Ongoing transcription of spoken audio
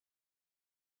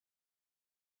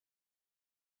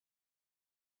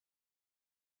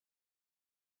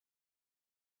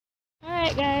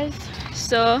Alright guys,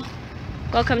 so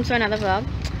welcome to another vlog.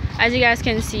 As you guys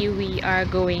can see, we are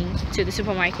going to the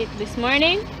supermarket this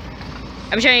morning.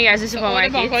 I'm showing you guys the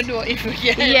supermarket.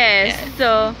 Yes,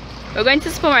 so we're going to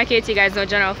the supermarket. You guys know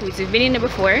General Foods. We've been in there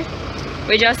before.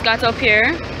 We just got up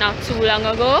here not too long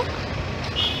ago.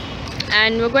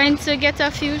 And we're going to get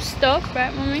a few stuff,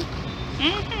 right mommy?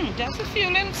 Just a few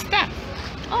little stuff.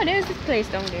 Oh, there's this place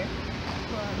down there.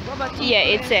 Yeah,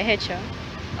 it's a Hecha.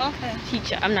 Okay.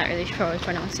 Teacher. I'm not really sure how to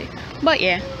pronounce it. But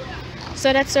yeah.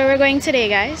 So that's where we're going today,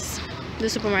 guys. The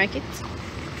supermarket.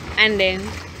 And then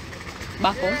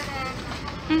back home.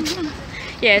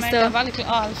 Yeah, Might so have a little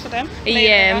all for them.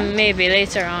 yeah, maybe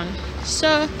later on.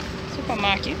 So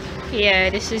Supermarket.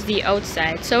 yeah, this is the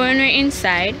outside. So when we're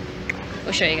inside,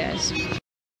 we'll show you guys.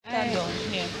 Yeah.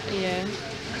 Yeah.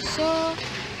 So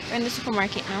we're in the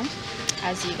supermarket now,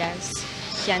 as you guys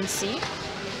can see.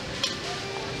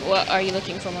 What are you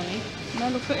looking for, mommy? I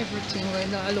look for everything right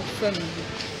now. I look for me.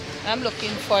 I'm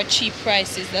looking for cheap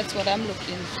prices. That's what I'm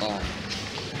looking for.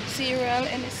 Cereal,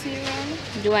 any cereal?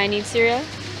 Do I need cereal?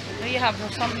 No, you have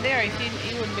some there. If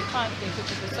you wouldn't be confident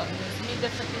if it was something else. Me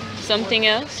definitely need Something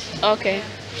else? Okay.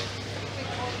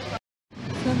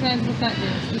 So guys, look at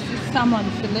this. This is salmon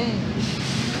fillet.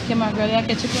 Come on, girl, you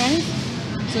catch a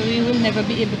price? So we will never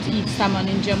be able to eat salmon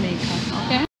in Jamaica,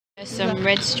 okay? There's some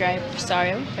red stripe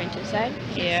sorrel print inside.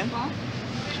 Yeah.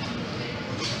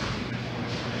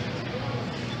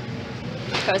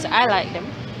 Because I like them.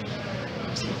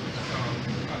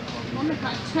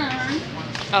 Turn.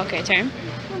 Okay, turn.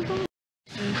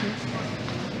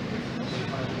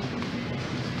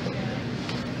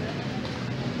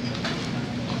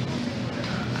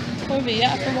 Kobe, you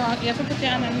have to walk. You have to put your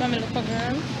hand on mommy, look a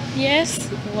girl. Yes,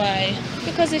 Why?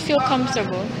 because it feels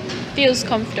comfortable. Feels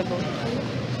comfortable.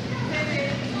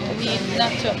 We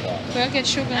not to. We'll get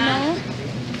sugar now.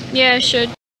 Yeah, it should.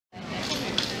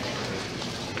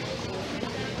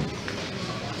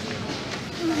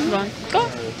 Go on. Go.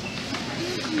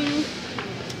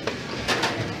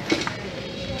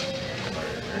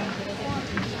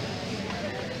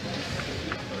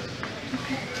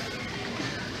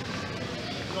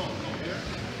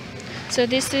 So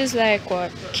this is like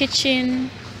what? Kitchen,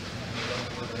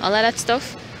 all of that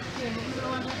stuff.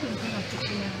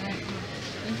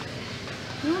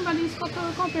 Remember these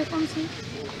photos? Come see.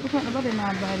 Look at the body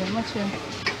now buy them.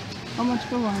 How much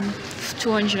for one?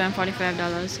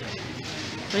 $245.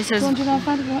 But it says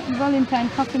 250 Valentine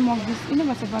coffee mug. This you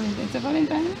never say Valentine. It's a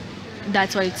Valentine?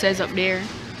 that's what it says up there.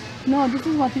 No, this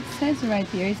is what it says right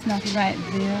here. It's not right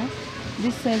there.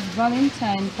 This says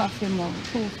Valentine coffee mug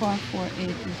 2 for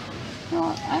 $4.80.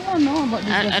 No, I don't know about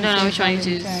this. I don't know which one it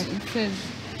is. It says,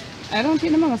 I don't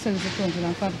think the mama says it's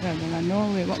 $245.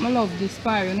 No way. But I love this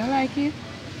fire. You know like it?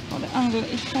 But the angle,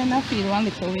 it kind of feel one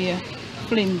little way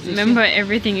flimsy. Remember,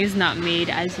 everything is not made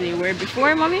as they were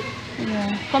before, mommy.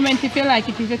 Yeah. Comment if you like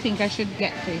it. If you think I should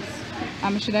get this.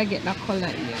 Should I get that color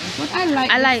here? But I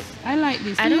like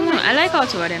this. I don't know. I like all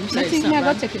two of them. So I it's think not I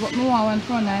bad. got take it, but I want one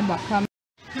front and back.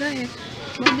 Go ahead.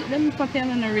 Let me put them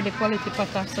on a really quality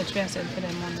pot of such I said for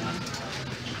them on there.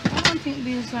 I don't think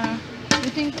these are.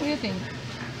 What do you think?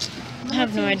 I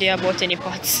have no idea about any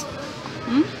pots.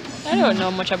 I don't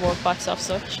know much about pots of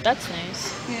such. That's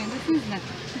nice. Yeah, this is nice.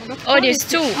 Oh, there's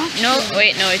two. No,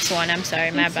 wait, no, it's one. I'm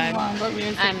sorry, my It's bad. one, but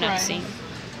where's the I'm not price? seeing.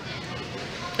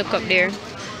 Look up there.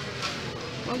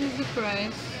 What is the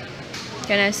price?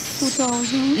 Can I?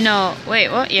 2,000. No, wait,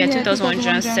 what? Yeah,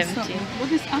 2,170. 2,170.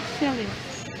 What is actually?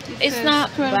 It's says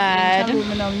not 12 bad. inch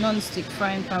aluminum non-stick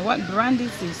frying pan. What brand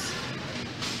is this?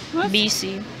 What?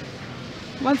 BC.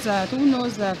 What's that? Who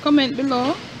knows that? Comment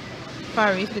below.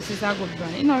 Sorry if this is a good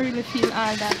brand. You don't really feel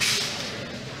all that.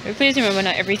 Please remember,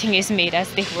 not everything is made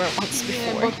as they were once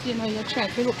Yeah, before. but you know, you try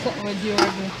to look something with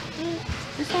durable.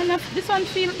 This one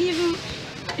feel even.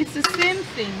 It's the same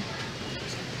thing.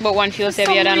 But one feels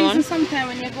heavier than one. Sometimes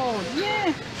when you go,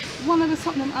 yeah, one of the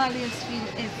something always feel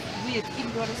heavy. Wait, you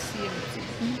gotta see it.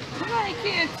 I like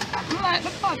it. I like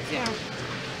the pot, yeah.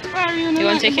 You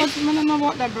want to take it? I don't know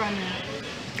about that brand.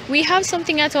 We have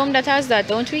something at home that has that,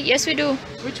 don't we? Yes, we do.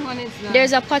 Which one is that?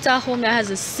 There's a pot at home that has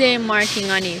the same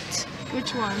marking on it.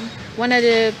 Which one? One of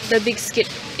the big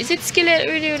skillet. Is it skillet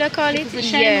really what I call it? The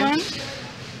shiny Yeah. one?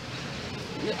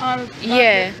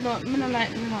 Yeah. No, I don't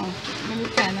like, no. I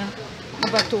kind of,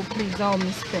 about to please how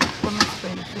me spend. Come and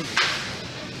spend food.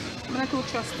 I'm not too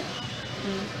trusted.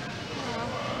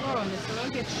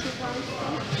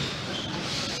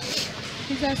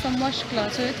 These are some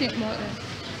washcloths. So you think about that?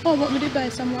 Oh, but we did buy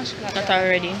some washcloths. Not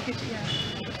already. Yeah.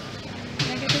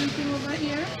 Can I get anything over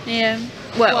here? Yeah.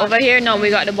 Well, over here, no, we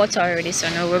got the butter already, so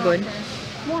no, we're good.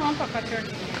 More on Papa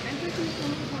Turkey.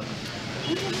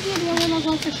 I'm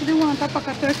going to say she want a pack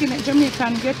of turkey neck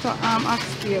Jamaican get to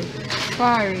oxtail.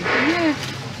 Fiery. Yeah.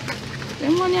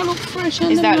 Them one you look fresh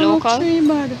and is that local? Look tree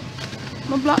bad.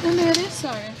 My black the lady,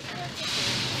 sorry.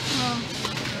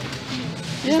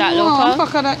 Is that local?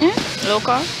 Pack of that, eh?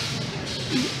 Local?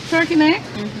 Turkey neck?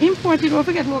 Imported, don't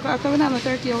forget local because we don't have a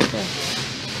turkey out there.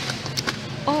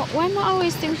 Oh, why am I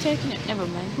always think turkey neck? Never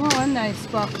mind. Oh, a nice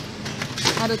pack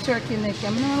of the turkey neck.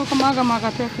 I'm not look at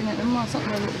maga turkey neck. I want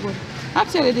something that look good.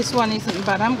 Actually, this one isn't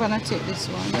bad. I'm gonna take this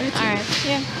one. Right? Alright,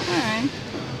 yeah. Alright.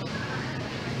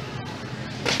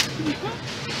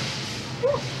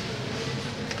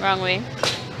 Wrong way.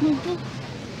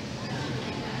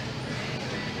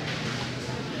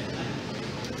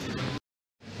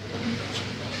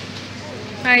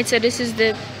 Alright, so this is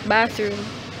the bathroom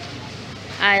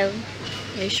aisle.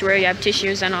 Make sure you have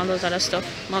tissues and all those other stuff.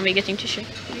 Mommy getting tissue?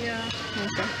 Yeah.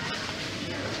 Okay.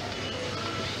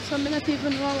 So I'm not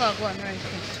even know what one right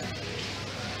here.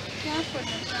 Yeah,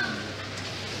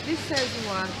 this says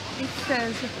what? It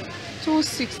says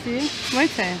 260.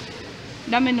 Right there.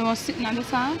 That means was sitting on the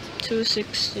side?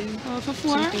 260. Oh, for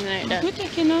 4? Something like that. Good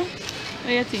taking now. What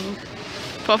do you think?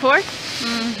 For 4?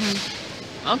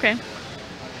 Okay.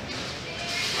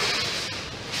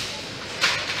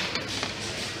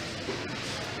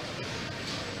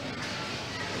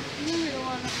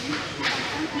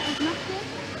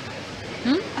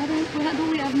 Do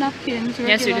we have napkins?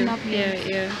 Yes, we do. Napkins?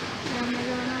 Yeah. We have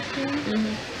regular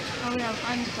napkins? Oh, we have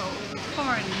anchovies.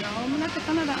 Corn now. I'm going to take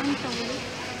another anchovy.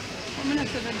 I'm going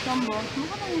to take the jumbo. I'm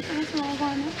going to take a small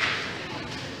one.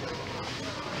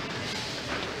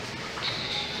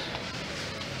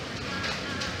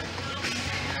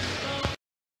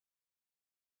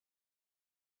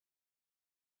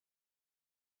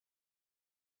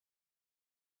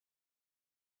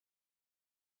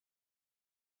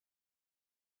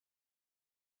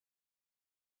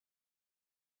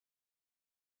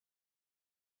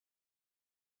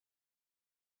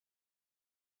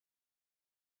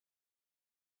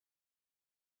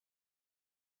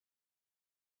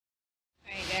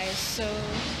 Alright guys, so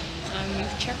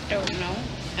we've checked out now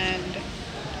and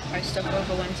our stuff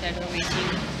over one side we're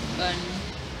waiting on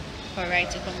for Rai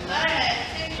to come back.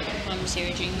 Mom's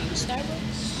here drinking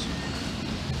Starbucks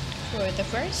for the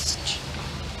first.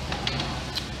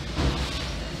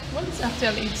 Well,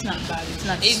 actually, it's not bad. It's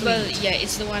not sweet. Well, yeah,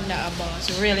 it's the one that I bought.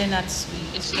 It's really not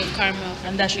sweet. It's the caramel.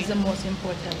 And that is the most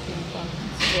important thing for me.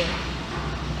 So,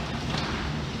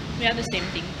 we have the same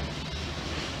thing.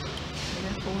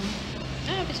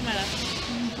 Ah, it's my lap.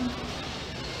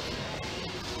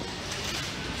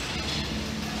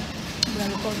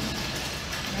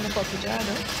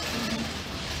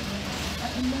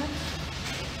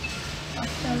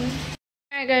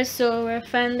 Alright guys, so we're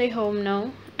finally home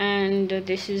now and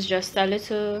this is just a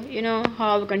little,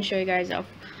 haul. We can show you guys of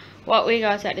what we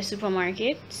got at the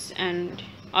supermarket and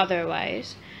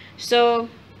otherwise. So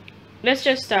let's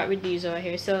just start with these over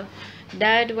here. So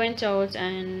Dad went out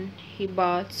and he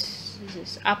bought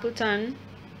this Appleton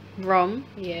rum,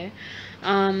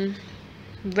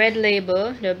 Red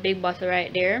Label, the big bottle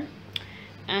right there,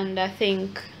 and I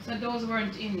think so those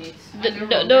weren't in it.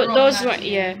 Those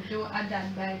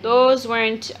weren't, those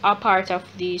weren't a part of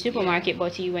the supermarket,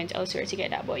 but he went elsewhere to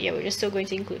get that. But yeah, we're just still going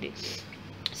to include it.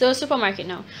 So supermarket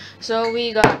now. So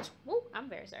we got, I'm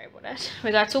very sorry about that.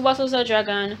 We got 2 bottles of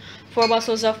Dragon, 4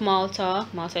 bottles of Malta.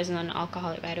 Malta is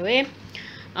non-alcoholic, by the way.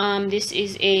 This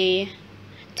is a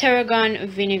tarragon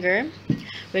vinegar.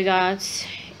 We got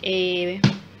a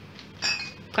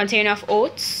container of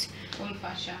oats,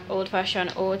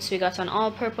 old-fashioned oats. We got an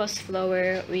all-purpose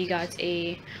flour. We got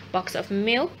a box of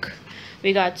milk.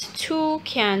 We got 2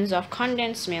 cans of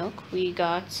condensed milk. We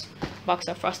got a box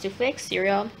of Frosty Flakes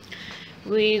cereal.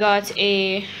 We got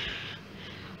a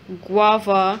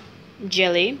guava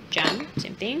jelly jam,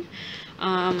 same thing.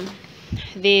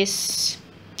 This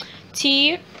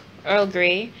tea, Earl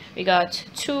Grey. We got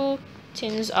 2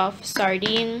 tins of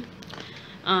sardine.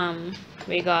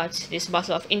 We got this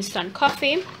bottle of instant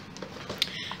coffee.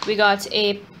 We got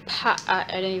a I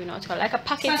don't even know what it's called, like a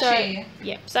packet sachet.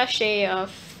 Sachet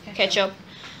of ketchup.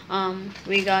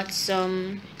 We got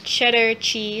some cheddar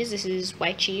cheese. This is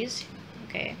white cheese.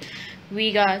 Okay.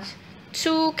 We got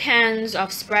 2 cans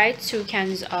of Sprite, 2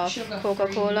 cans of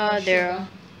Coca-Cola. They're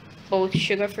both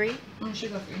sugar-free.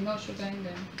 Sugar-free, no sugar in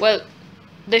them. Well,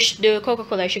 the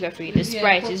Coca-Cola is sugar-free. The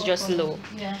Sprite is just low.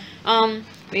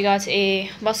 We got a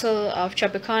bottle of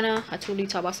Tropicana, a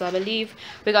 2-liter bottle, I believe.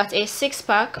 We got a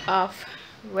 6-pack of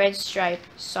Red Stripe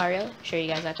cereal. I'm sure you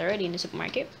guys that already in the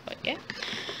supermarket, but yeah.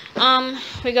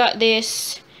 We got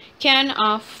this can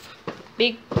of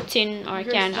big tin or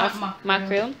can of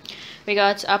mackerel. We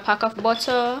got a pack of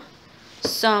butter,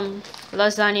 some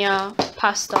lasagna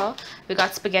pasta, we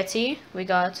got spaghetti, we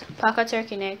got pack of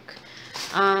turkey neck,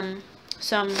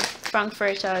 some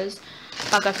frankfurters,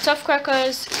 pack of tough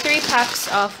crackers, 3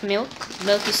 packs of milk,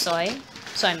 milky soy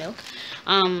milk,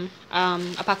 a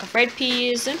pack of red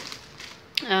peas,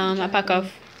 a pack of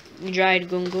dried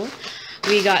gungo.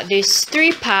 We got this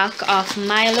 3-pack of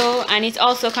Milo, and it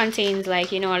also contains,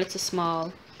 like, you know, a little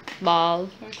small ball.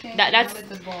 Okay, That's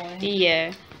ball.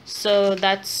 yeah. So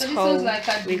that's So how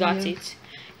like we got it.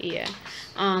 Yeah.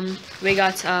 We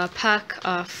got a pack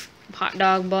of hot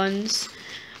dog buns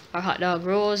or hot dog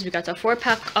rolls. We got a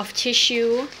 4-pack of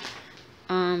tissue.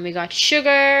 We got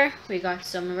sugar. We got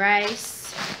some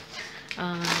rice.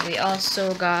 We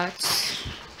also got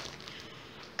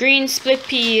green split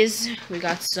peas. We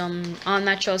got some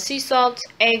all-natural sea salt,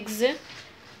 eggs,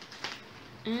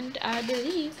 and I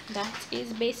believe that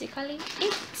is basically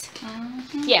it.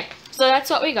 Yeah, so that's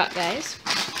what we got, guys.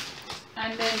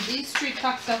 And then these 3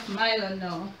 packs of Milo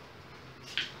now.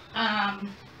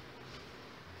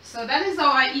 So that is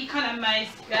how I economize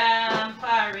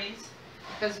Paris.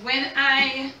 Because when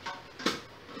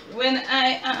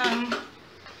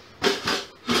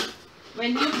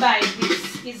you buy this,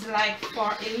 is like for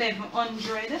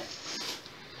 1100.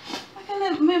 I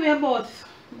can maybe about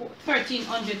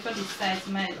 1300 for this size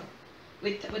Milo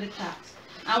with the tax.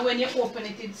 And when you open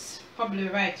it, it's probably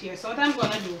right here. So what I'm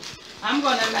gonna do, I'm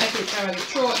gonna like it already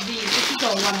throw these. This is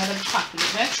all one of the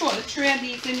packets. Let's throw the 3 of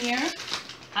these in here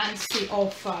and see how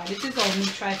far. This is how we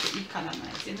try to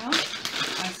economize, you know.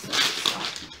 And so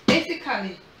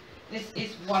basically, this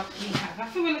is what we have. I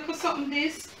feel like something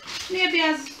this. Maybe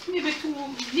 2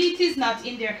 meat is not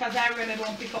in there because I really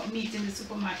don't pick up meat in the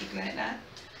supermarket like that.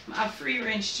 I have free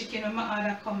range chicken when my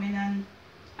order come in, and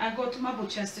I go to my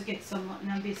butcher's to get some mutton,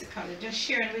 and basically just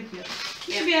sharing with you.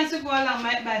 Maybe as we go along I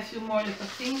might buy a few more little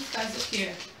things because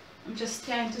here I'm just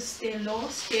trying to stay low,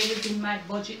 stay within my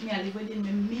budget, me I live within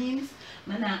my means.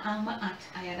 I hang my hat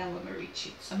higher than when I reach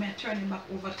it. So I'm turning back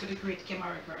over to the great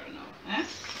camera girl now. Eh?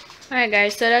 Alright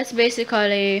guys, so that's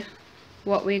basically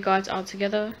what we got all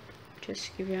together.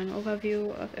 Just give you an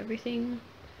overview of everything.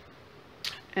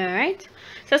 Alright, so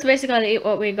that's basically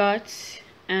what we got,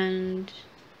 and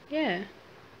yeah,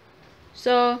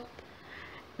 so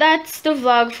that's the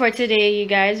vlog for today, you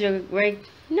guys. We're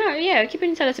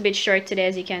keeping it a little bit short today.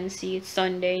 As you can see, it's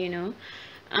Sunday, you know.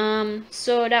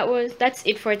 So that's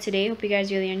it for today. Hope you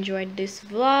guys really enjoyed this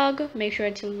vlog. Make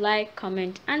sure to like,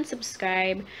 comment, and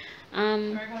subscribe. We're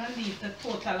gonna leave the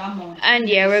total amount. And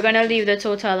yeah, we're gonna leave the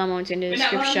total amount in the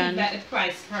description. We're not gonna leave the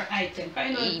price per item.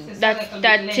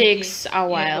 That takes a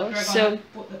while. Yeah, so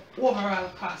put the overall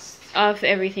cost of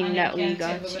everything that we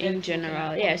got in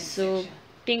general. Yes. So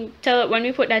when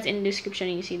we put that in the description,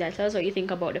 you see that. Tell us what you think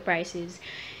about the prices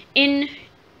in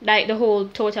like the whole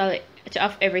total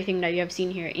of everything that you have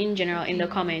seen here in general in the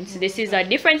comments. This is a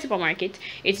different supermarket.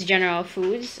 It's General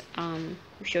Foods.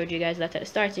 We showed you guys that at the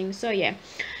starting. So yeah,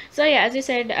 as I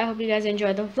said, I hope you guys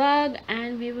enjoyed the vlog,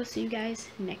 and we will see you guys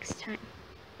next time.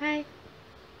 Bye.